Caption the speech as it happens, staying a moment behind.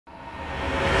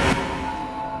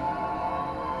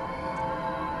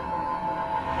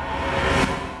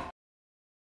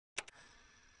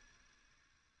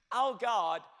our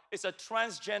God is a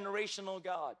transgenerational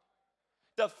God.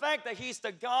 The fact that He's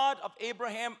the God of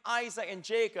Abraham, Isaac, and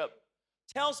Jacob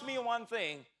tells me one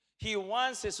thing. He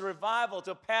wants His revival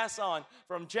to pass on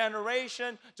from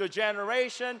generation to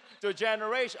generation to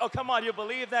generation. Oh, come on, you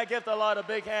believe that? Give the Lord a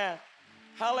big hand.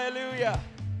 Hallelujah.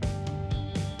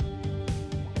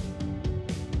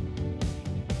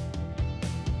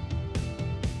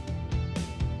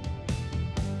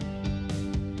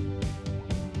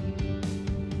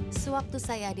 Sewaktu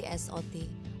saya di SOT,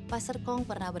 Pastor Kong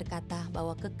pernah berkata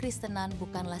bahwa kekristenan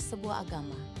bukanlah sebuah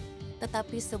agama,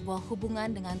 tetapi sebuah hubungan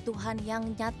dengan Tuhan yang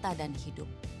nyata dan hidup.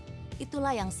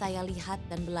 Itulah yang saya lihat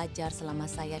dan belajar selama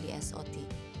saya di SOT.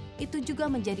 Itu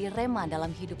juga menjadi rema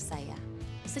dalam hidup saya,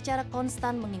 secara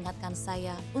konstan mengingatkan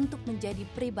saya untuk menjadi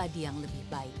pribadi yang lebih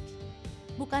baik.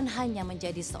 Bukan hanya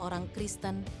menjadi seorang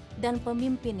Kristen dan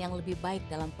pemimpin yang lebih baik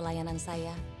dalam pelayanan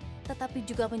saya, tetapi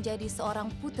juga menjadi seorang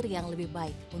putri yang lebih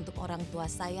baik untuk orang tua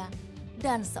saya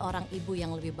dan seorang ibu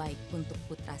yang lebih baik untuk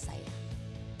putra saya.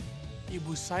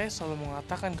 Ibu saya selalu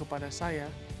mengatakan kepada saya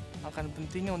akan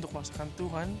pentingnya untuk masakan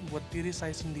Tuhan buat diri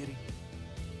saya sendiri.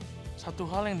 Satu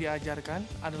hal yang diajarkan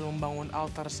adalah membangun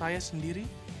altar saya sendiri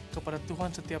kepada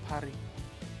Tuhan setiap hari.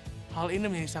 Hal ini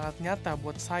menjadi sangat nyata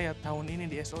buat saya tahun ini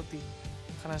di SOT,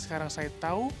 karena sekarang saya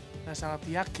tahu dan sangat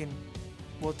yakin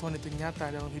bahwa Tuhan itu nyata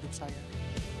dalam hidup saya.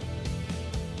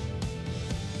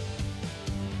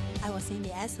 I was in the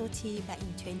SOT back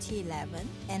in 2011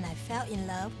 and I fell in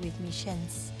love with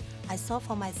missions. I saw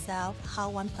for myself how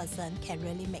one person can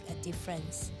really make a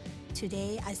difference.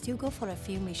 Today, I still go for a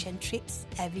few mission trips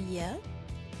every year.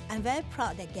 I'm very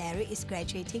proud that Gary is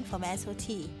graduating from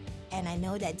SOT, and I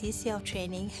know that this year of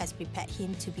training has prepared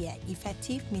him to be an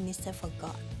effective minister for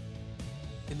God.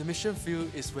 In the mission field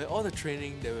is where all the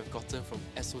training that we've gotten from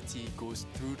SOT goes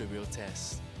through the real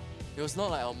test. It was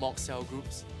not like our mock cell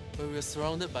groups, where we were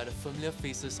surrounded by the familiar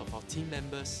faces of our team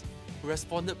members who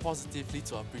responded positively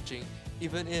to our preaching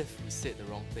even if we said the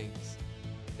wrong things.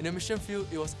 In the mission field,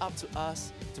 it was up to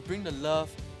us to bring the love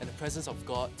and the presence of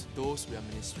God to those we are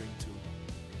ministering to.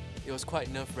 It was quite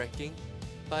nerve-wracking,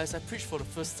 but as I preached for the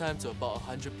first time to about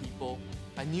 100 people,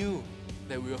 I knew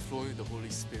that we were flowing with the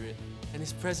Holy Spirit and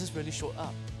His presence really showed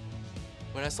up.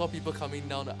 When I saw people coming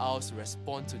down the aisles to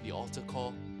respond to the altar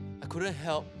call, I couldn't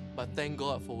help but thank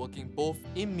God for working both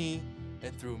in me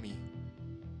and through me.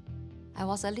 I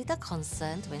was a little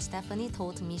concerned when Stephanie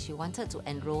told me she wanted to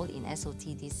enroll in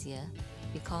SOT this year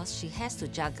because she has to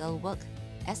juggle work,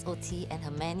 SOT, and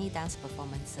her many dance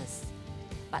performances.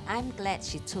 But I'm glad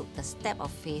she took the step of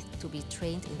faith to be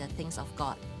trained in the things of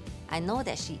God. I know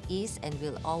that she is and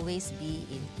will always be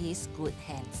in His good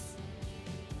hands.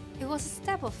 It was a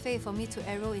step of faith for me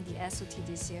to enroll in the SOT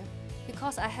this year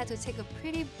because I had to take a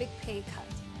pretty big pay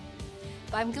cut.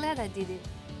 But I'm glad I did it.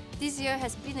 This year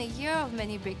has been a year of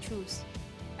many breakthroughs.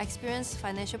 I experienced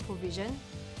financial provision,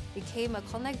 became a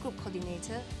connect group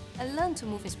coordinator, and learned to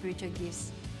move in spiritual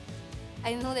gifts.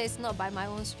 I know that it's not by my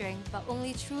own strength, but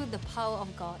only through the power of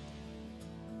God.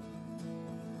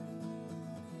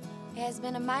 It has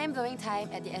been a mind-blowing time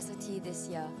at the SOT this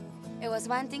year. It was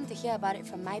one thing to hear about it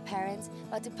from my parents,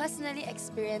 but to personally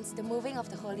experience the moving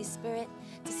of the Holy Spirit,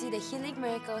 to see the healing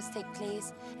miracles take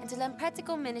place, and to learn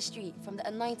practical ministry from the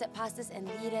anointed pastors and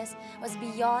leaders was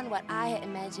beyond what I had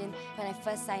imagined when I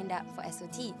first signed up for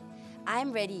SOT.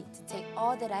 I'm ready to take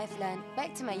all that I've learned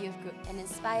back to my youth group and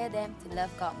inspire them to love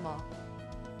God more.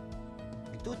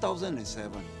 In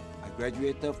 2007, I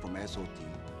graduated from SOT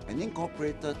and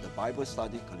incorporated the Bible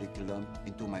study curriculum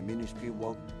into my ministry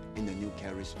work in the New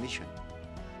Caris mission.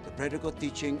 The practical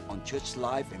teaching on church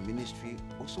life and ministry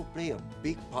also play a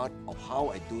big part of how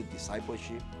I do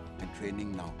discipleship and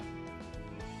training now.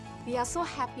 We are so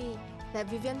happy that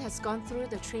Vivian has gone through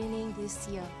the training this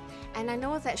year, and I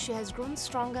know that she has grown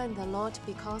stronger in the Lord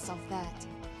because of that.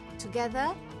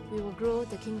 Together, we will grow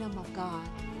the kingdom of God.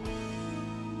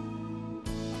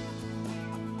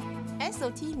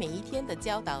 SOT 每一天的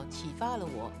教导启发了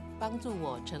我，帮助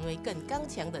我成为更刚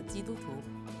强的基督徒。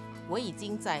我已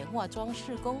经在化妆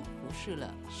事工服侍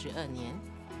了12年。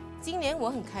今年我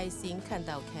很开心看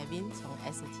到 Kevin 从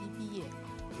SOT 毕业，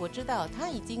我知道他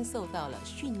已经受到了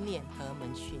训练和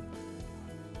门训。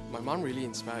My mom really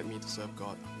inspired me to serve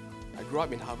God. I grew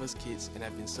up in Harvest Kids and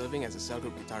have been serving as a cell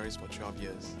group guitarist for 12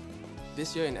 years.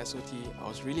 This year in SOT, I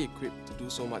was really equipped to do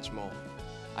so much more.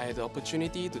 I had the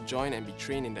opportunity to join and be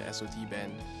trained in the SOT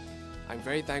band. I'm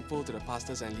very thankful to the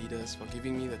pastors and leaders for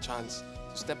giving me the chance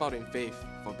to step out in faith,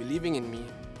 for believing in me,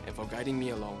 and for guiding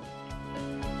me along.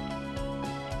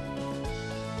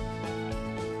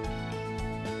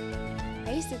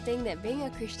 I used to think that being a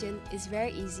Christian is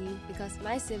very easy because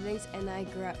my siblings and I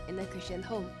grew up in a Christian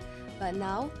home. But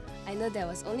now, I know that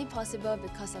was only possible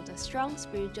because of the strong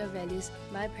spiritual values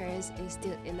my parents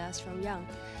instilled in us from young.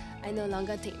 I no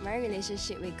longer take my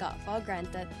relationship with God for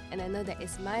granted, and I know that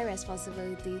it's my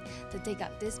responsibility to take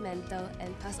up this mantle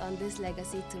and pass on this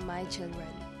legacy to my children.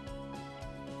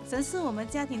 神是我们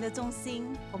家庭的中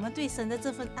心，我们对神的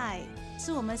这份爱，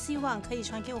是我们希望可以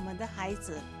传给我们的孩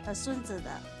子和孙子的。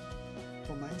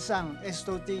我们上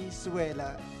SOT 是为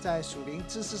了在属灵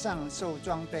知识上受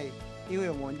装备，因为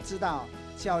我们知道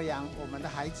教养我们的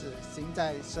孩子行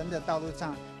在神的道路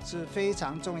上是非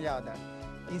常重要的。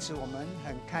因此我们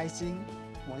很开心，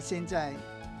我们现在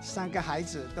3个孩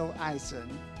子都爱神，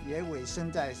也委身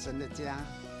在神的家。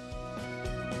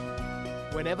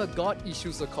Whenever God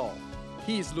issues a call,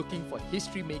 He is looking for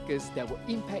history makers that will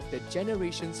impact the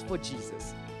generations for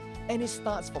Jesus. And it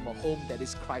starts from a home that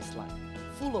is Christ-like,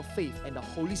 full of faith and the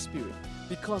Holy Spirit,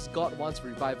 because God wants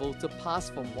revival to pass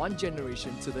from one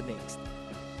generation to the next.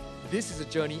 This is a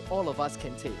journey all of us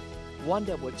can take, one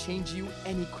that will change you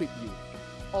and equip you.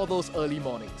 All those early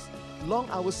mornings, long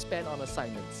hours spent on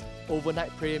assignments,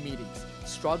 overnight prayer meetings,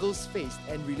 struggles faced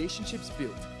and relationships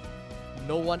built.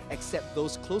 No one except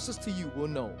those closest to you will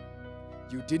know.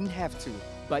 You didn't have to,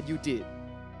 but you did.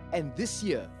 And this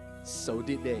year, so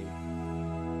did they.